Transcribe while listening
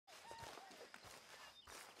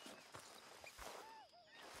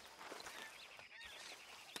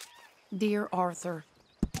Dear Arthur,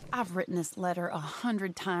 I've written this letter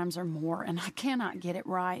 100 times or more, and I cannot get it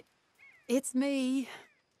right. It's me.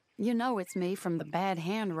 You know it's me from the bad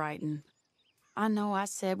handwriting. I know I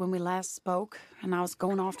said when we last spoke, and I was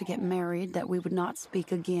going off to get married, that we would not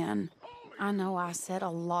speak again. I know I said a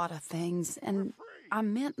lot of things, and I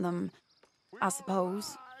meant them, I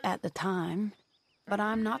suppose, at the time. But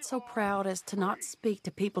I'm not so proud as to not speak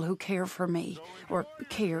to people who care for me, or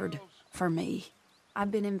cared for me. I've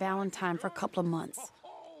been in Valentine for a couple of months.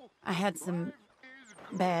 I had some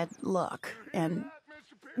bad luck, and,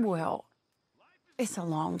 well, it's a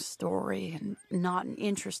long story and not an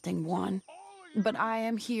interesting one. But I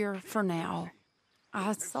am here for now.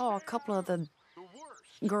 I saw a couple of the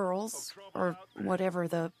girls, or whatever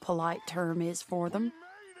the polite term is for them,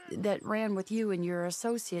 that ran with you and your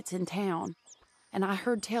associates in town. And I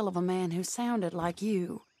heard tell of a man who sounded like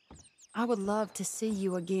you. I would love to see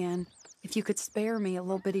you again, if you could spare me a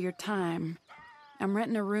little bit of your time. I'm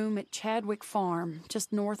renting a room at Chadwick Farm,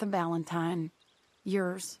 just north of Valentine.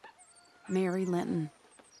 Yours, Mary Linton.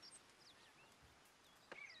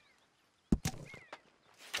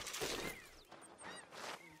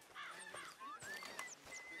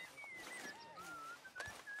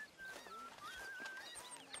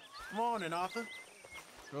 Morning, Arthur.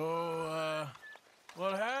 So,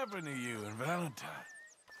 what happened to you and Valentine?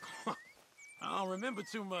 I don't remember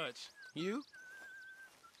too much. You?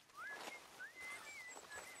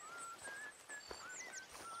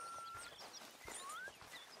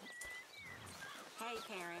 Hey,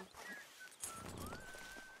 Karen.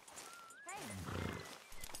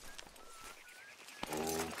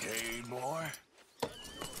 Okay, boy.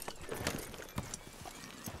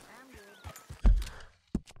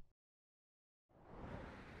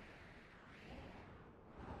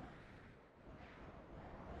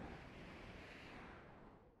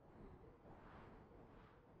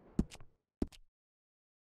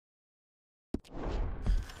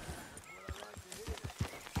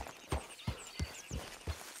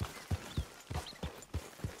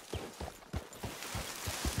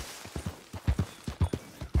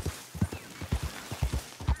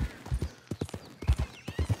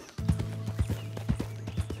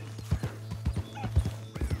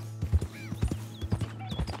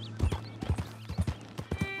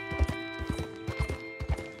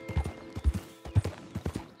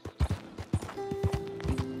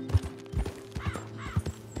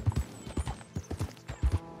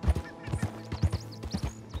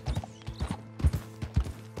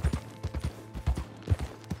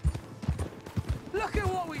 Look at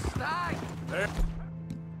what we snagged! There.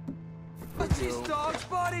 What's his dog's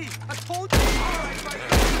body? I told you! Alright, mate.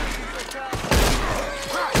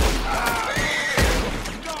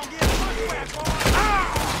 Go get much wet, boy!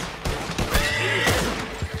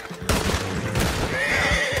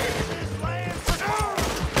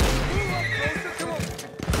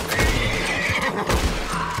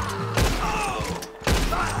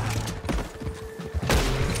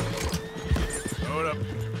 Hold up.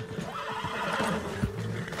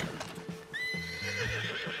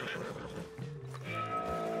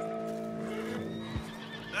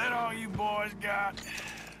 That all you boys got?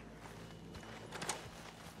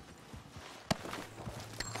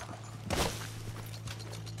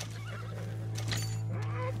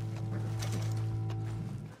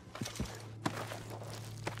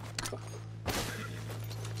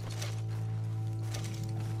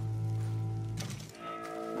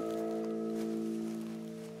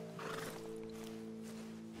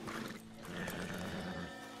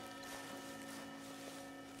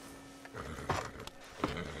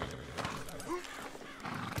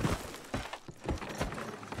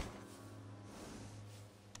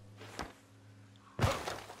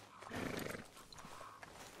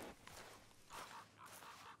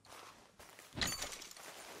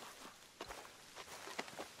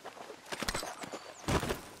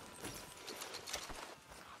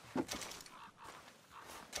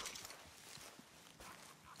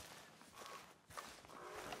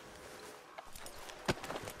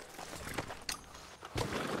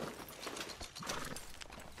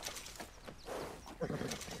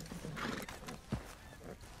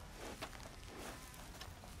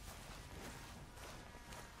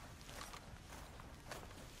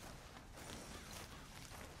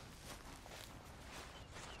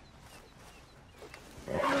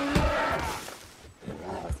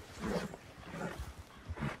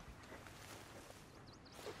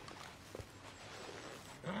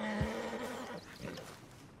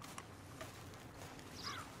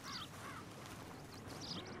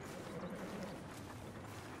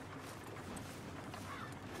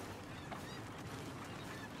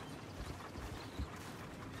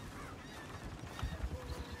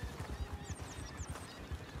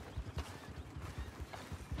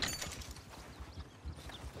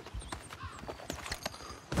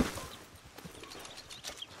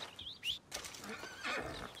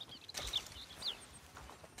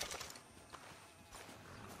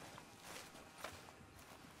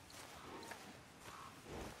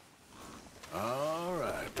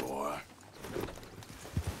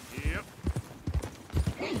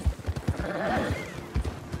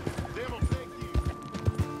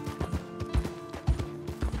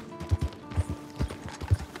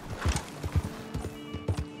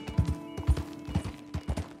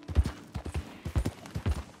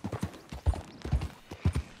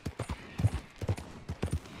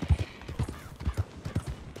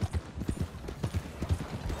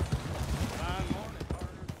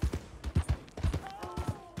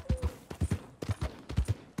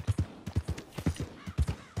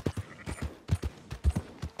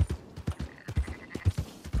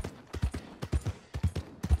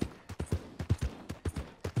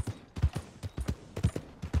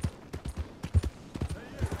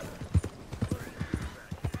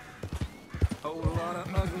 whole lot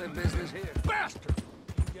of ugly business here. Bastard!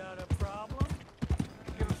 You got a problem?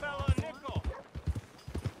 Give a fella a nickel.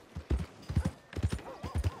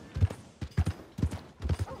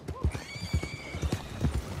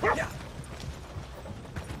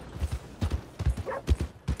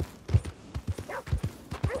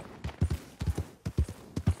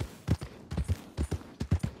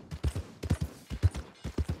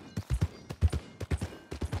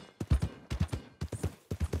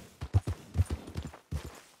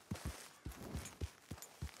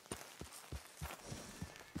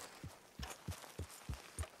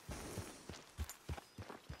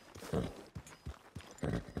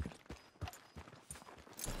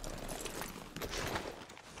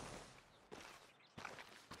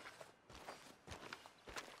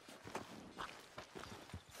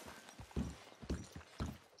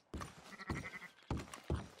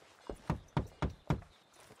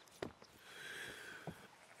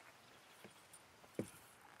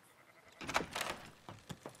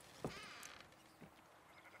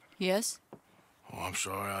 Yes? Oh, I'm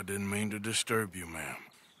sorry, I didn't mean to disturb you, ma'am.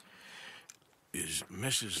 Is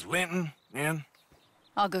Mrs. Linton in?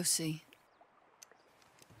 I'll go see.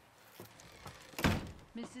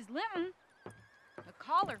 Mrs. Linton, a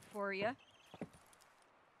caller for you.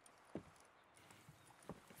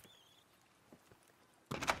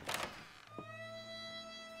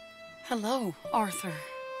 Hello, Arthur.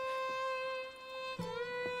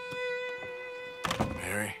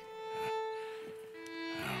 Mary?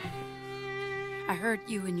 I heard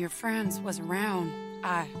you and your friends was around.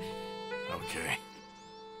 Okay.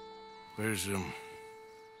 Where's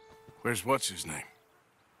what's his name?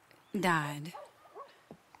 Died.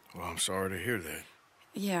 Well, I'm sorry to hear that.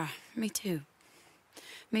 Yeah, me too.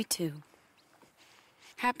 Me too.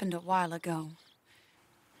 Happened a while ago.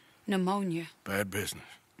 Pneumonia. Bad business.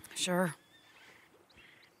 Sure.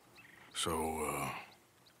 So,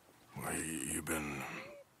 well, you've been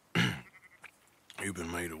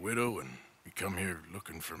made a widow and you come here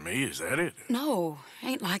looking for me, is that it? No,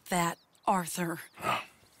 ain't like that, Arthur. Oh,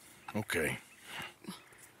 okay.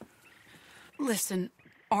 Listen,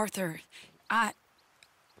 Arthur,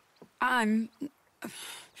 I'm...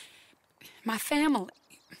 my family.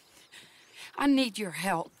 I need your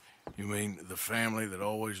help. You mean the family that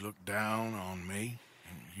always looked down on me?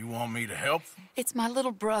 You want me to help them? It's my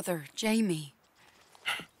little brother, Jamie.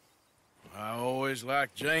 I always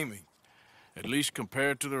liked Jamie, at least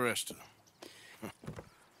compared to the rest of them.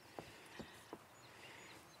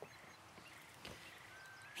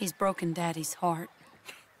 He's broken Daddy's heart.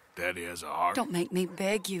 Daddy has a heart. Don't make me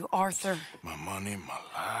beg you, Arthur. My money, my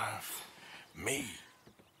life, me.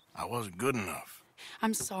 I wasn't good enough.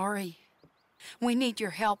 I'm sorry. We need your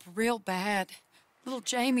help real bad. Little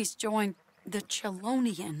Jamie's joined the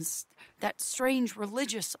Chelonians, that strange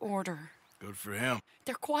religious order. Good for him.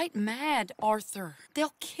 They're quite mad, Arthur.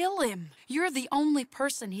 They'll kill him. You're the only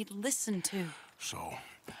person he'd listen to. So,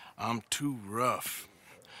 I'm too rough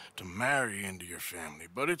to marry into your family,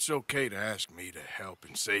 but it's okay to ask me to help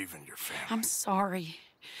in saving your family. I'm sorry.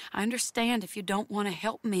 I understand if you don't want to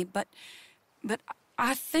help me, but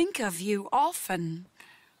I think of you often.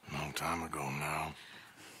 Long time ago now.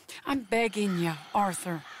 I'm begging you,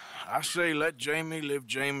 Arthur. I say let Jamie live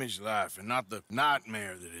Jamie's life and not the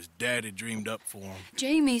nightmare that his daddy dreamed up for him.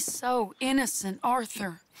 Jamie's so innocent,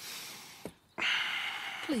 Arthur.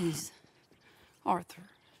 Please, Arthur.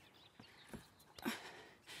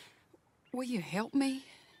 Will you help me?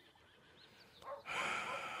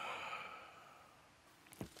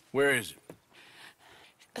 Where is it?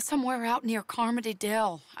 Somewhere out near Carmody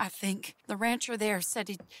Dell, I think. The rancher there said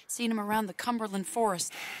he'd seen him around the Cumberland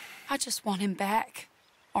Forest. I just want him back,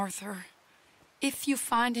 Arthur. If you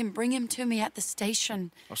find him, bring him to me at the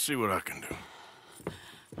station. I'll see what I can do.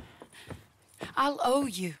 I'll owe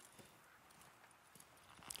you.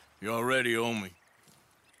 You already owe me.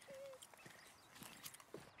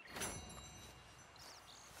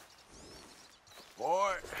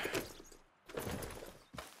 Boy.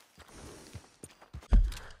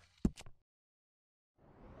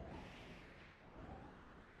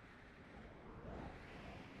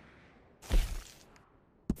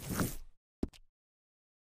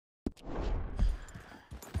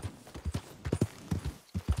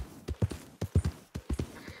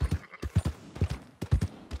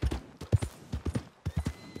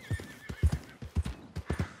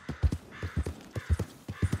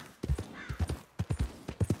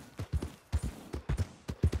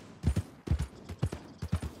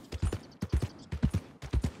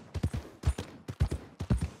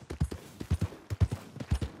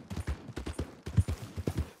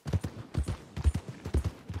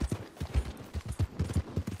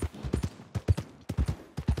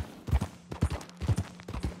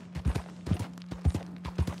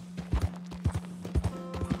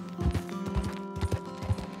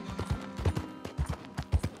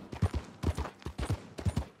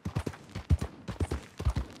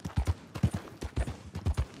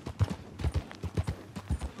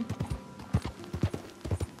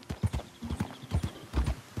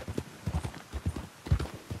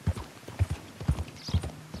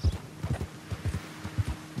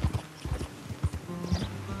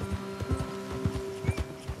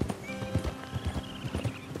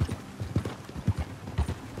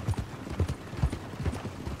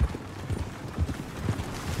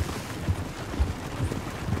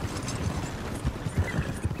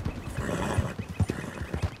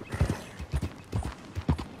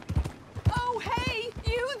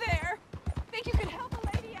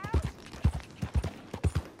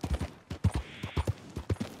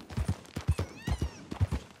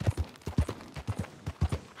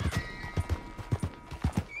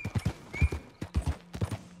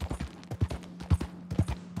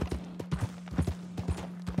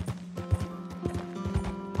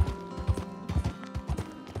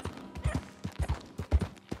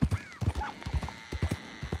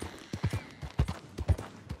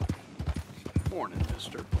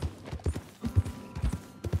 bastard.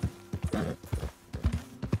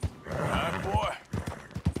 Right, boy.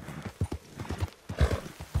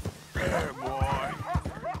 There, boy.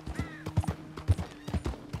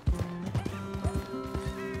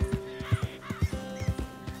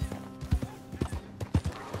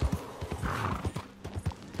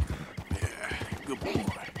 Yeah, good boy.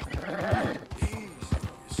 Easy,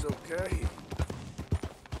 it's okay.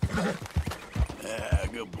 Yeah,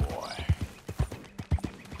 good boy.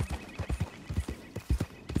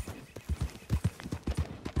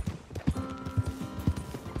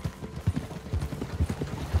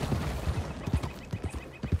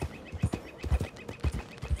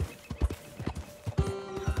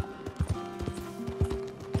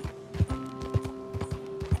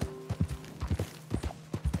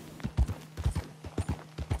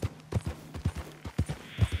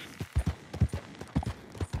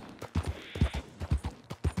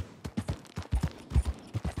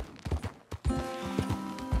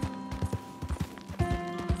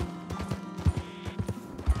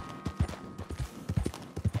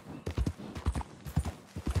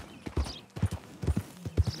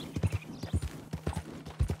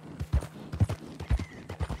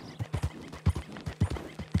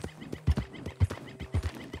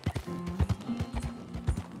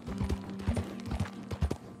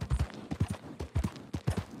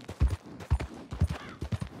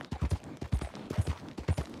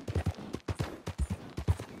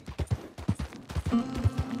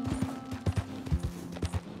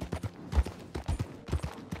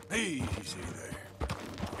 Easy there.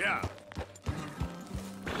 Yeah.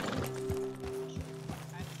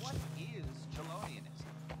 And what is Chelonianism?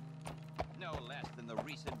 No less than the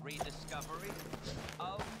recent rediscovery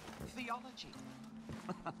of theology.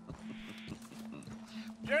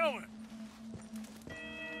 Gentlemen.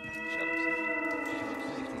 Shell of safety.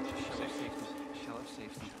 Shell of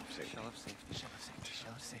safety. Shell of safety. Shell of safety. Shell of safety.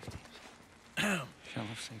 Shell of safety. Shell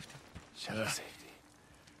of safety. Shell of safety.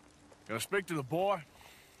 Can I speak to the boy?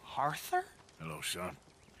 Arthur? Hello, son.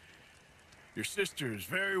 Your sister is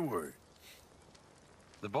very worried.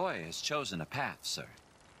 The boy has chosen a path, sir.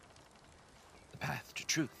 The path to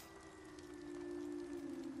truth.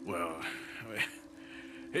 Well,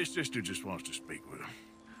 his sister just wants to speak with him.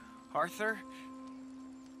 Arthur,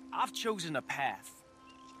 I've chosen a path.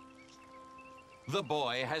 The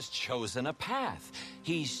boy has chosen a path.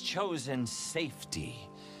 He's chosen safety.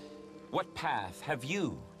 What path have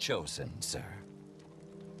you chosen, sir?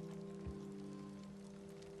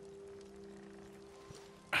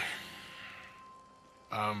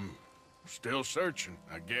 I'm still searching,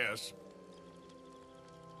 I guess.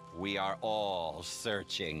 We are all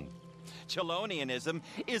searching. Chelonianism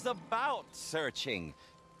is about searching.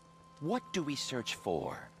 What do we search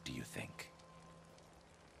for, do you think?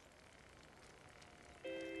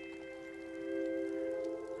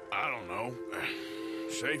 I don't know.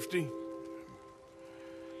 Safety?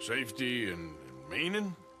 Safety and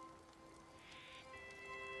meaning?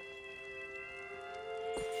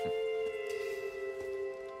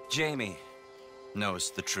 Jamie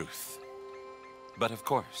knows the truth. But of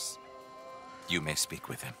course, you may speak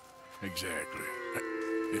with him. Exactly.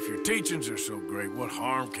 If your teachings are so great, what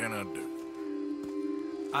harm can I do?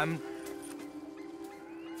 I'm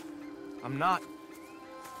not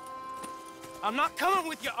coming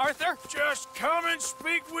with you, Arthur! Just come and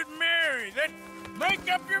speak with Mary, then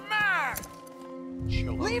make up your mind!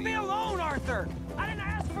 Leave me alone, Arthur! I didn't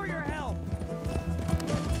ask for your help!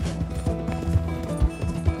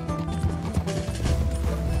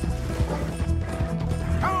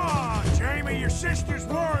 Come on, Jamie, your sister's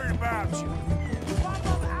worried about you. You pop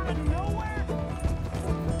up out of nowhere?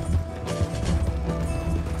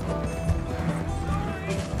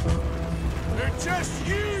 Sorry! They're just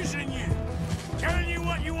using you, telling you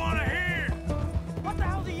what you want to hear. What the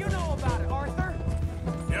hell do you know about it, Arthur?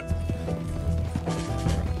 Yep.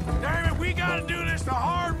 Damn it, we gotta do this the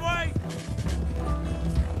hard way.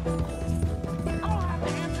 I don't have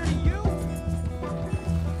to answer to you!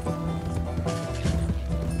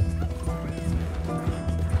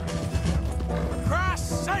 For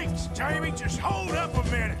Christ's sakes, Jamie, just hold up a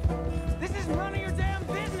minute. This is none of your damn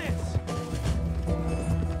business!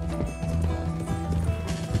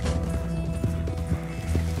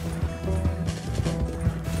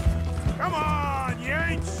 Come on, you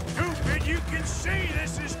ain't stupid. You can see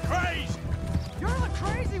this is crazy. You're the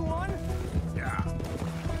crazy one! Yeah.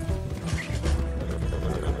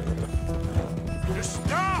 Just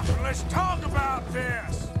stop and let's talk about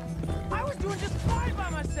this. I was doing just fine by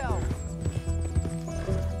myself!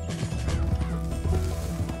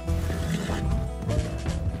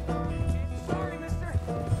 Sorry, mister.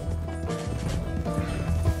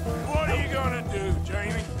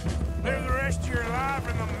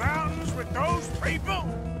 those people?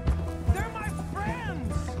 They're my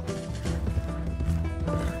friends!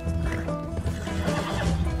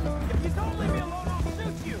 If you don't leave me alone, I'll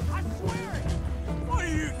shoot you! I swear it! What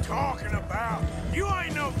are you talking about? You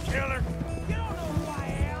ain't no killer. You don't know who I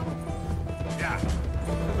am! Yeah.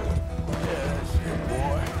 Yes,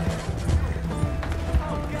 boy.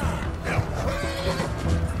 Oh, God!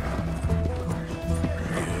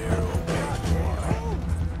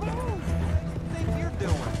 What do you think you're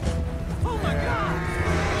doing? Oh, my God!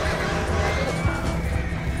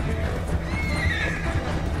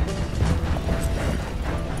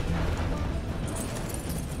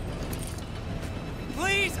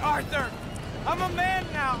 Please, Arthur! I'm a man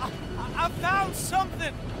now. I found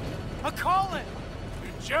something. A calling.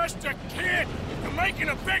 You're just a kid. You're making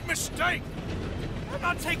a big mistake. I'm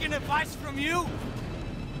not taking advice from you.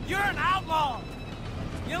 You're an outlaw.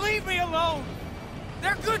 You leave me alone.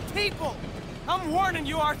 They're good people. I'm warning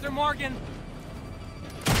you, Arthur Morgan.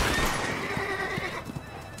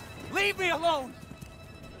 Leave me alone.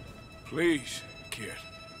 Please, kid.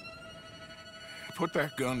 Put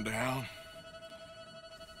that gun down.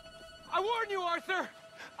 I warn you, Arthur.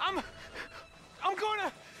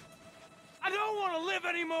 I don't want to live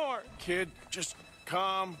anymore. Kid, just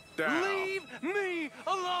calm down. Leave me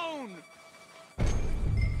alone.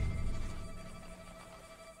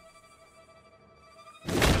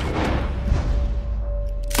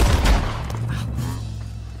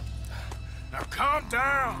 Now calm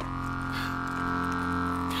down.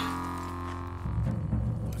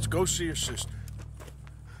 Let's go see your sister.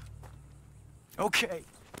 Okay.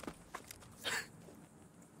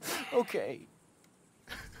 Okay.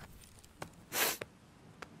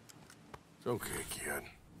 It's okay, kid.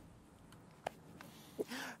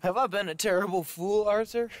 Have I been a terrible fool,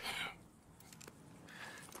 Arthur?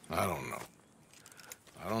 I don't know.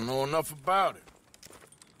 I don't know enough about it.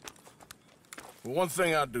 But one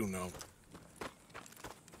thing I do know.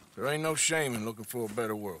 There ain't no shame in looking for a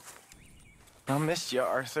better world. I missed you,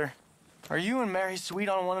 Arthur. Are you and Mary sweet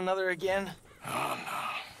on one another again? Oh,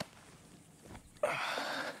 no.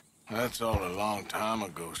 That's all a long time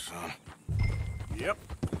ago, son. Yep.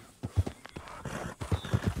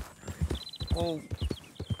 Well,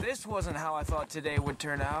 this wasn't how I thought today would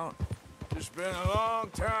turn out. It's been a long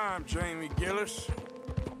time, Jamie Gillis.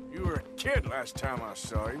 You were a kid last time I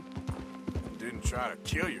saw you. Didn't try to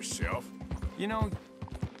kill yourself. You know,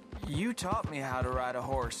 you taught me how to ride a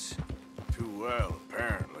horse. Too well,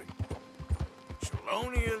 apparently.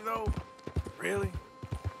 Chelonia, though? Really?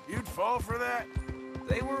 You'd fall for that?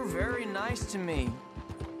 They were very nice to me.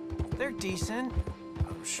 They're decent.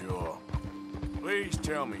 I'm sure. Please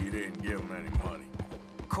tell me you didn't give them any money.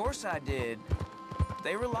 Of course I did.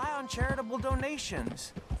 They rely on charitable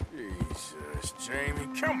donations. Jesus, Jamie,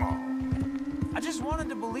 come on. I just wanted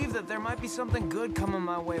to believe that there might be something good coming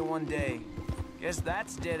my way one day. Guess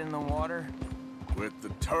that's dead in the water. With the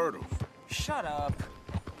turtles. Shut up.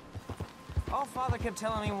 All Father kept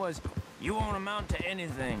telling me was, you won't amount to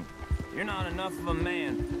anything. You're not enough of a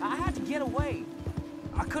man. I had to get away.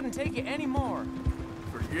 I couldn't take it anymore.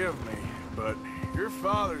 Forgive me, but your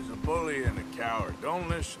father's a bully and a coward. Don't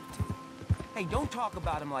listen to him. Hey, don't talk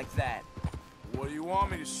about him like that. What do you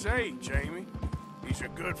want me to say, Jamie? He's a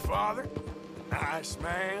good father? Nice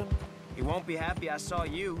man? He won't be happy I saw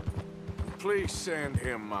you. Please send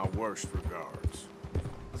him my worst regards.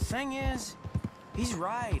 The thing is, he's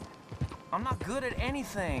right. I'm not good at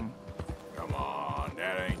anything. Come on,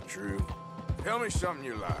 that ain't true. Tell me something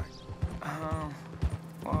you like.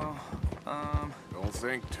 Don't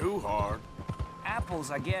think too hard. Apples,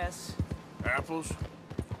 I guess. Apples?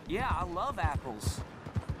 Yeah, I love apples.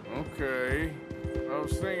 Okay. I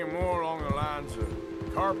was thinking more along the lines of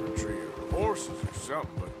carpentry or horses or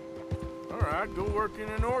something, but... All right, go work in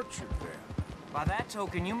an orchard then. By that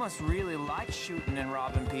token, you must really like shooting and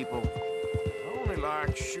robbing people. I only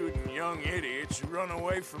like shooting young idiots who run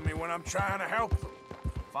away from me when I'm trying to help them.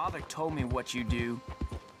 Father told me what you do.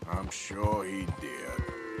 I'm sure he did.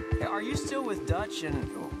 Hey, are you still with Dutch and...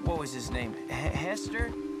 what was his name?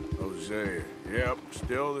 Hester? Hosea. Yep,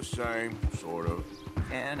 still the same, sort of.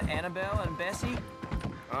 And Annabelle and Bessie?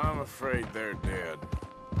 I'm afraid they're dead.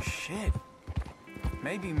 Shit.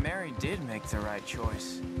 Maybe Mary did make the right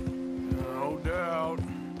choice. No doubt.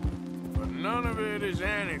 But none of it is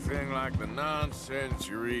anything like the nonsense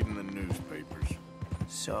you read in the newspapers.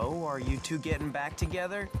 So, are you two getting back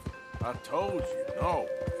together? I told you, no.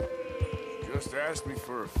 Just ask me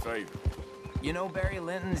for a favor. You know Barry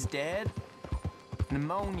Linton's dead?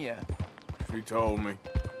 Pneumonia. She told me.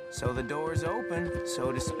 So the door's open,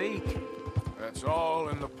 so to speak. That's all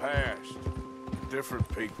in the past. Different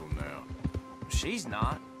people now. She's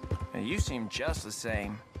not. You seem just the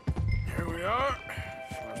same. Here we are.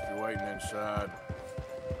 She must be waiting inside.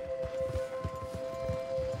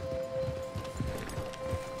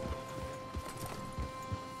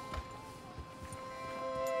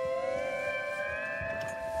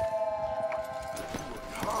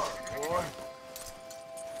 Hard, boy.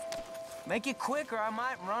 Make it quick or I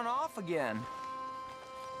might run off again.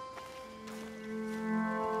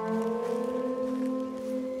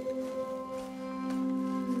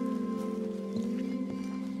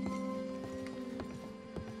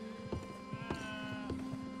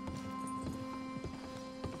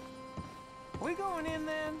 We going in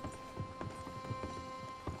then?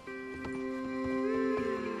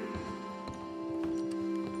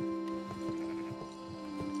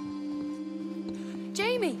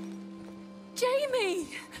 Jamie! Jamie!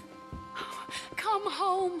 Come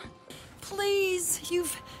home. Please,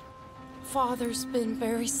 Father's been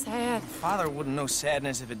very sad. Father wouldn't know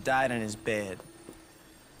sadness if it died in his bed.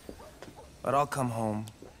 But I'll come home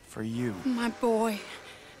for you. My boy.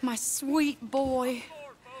 My sweet boy.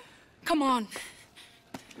 Come on.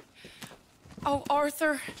 Oh,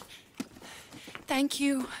 Arthur. Thank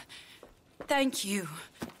you. Thank you.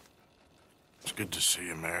 It's good to see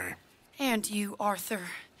you, Mary. And you, Arthur.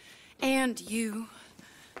 And you.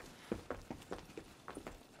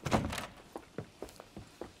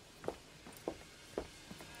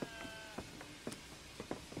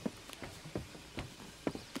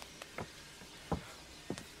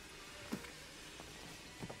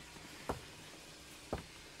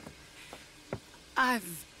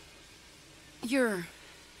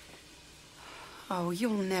 Oh,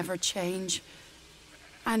 you'll never change.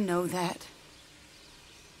 I know that.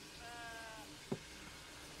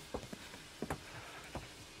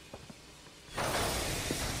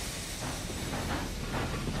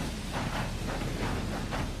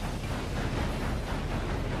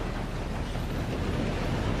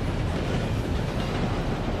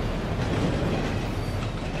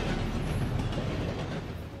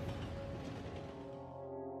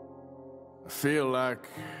 I feel like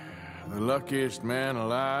the luckiest man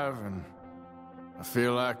alive, and I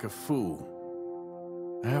feel like a fool.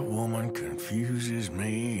 That woman confuses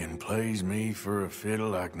me and plays me for a fiddle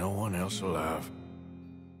like no one else alive.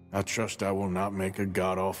 I trust I will not make a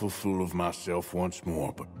god-awful fool of myself once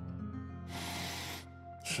more, but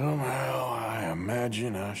somehow I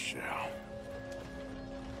imagine I shall.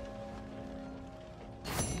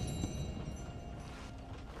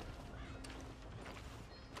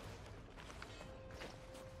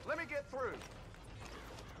 Let me get through.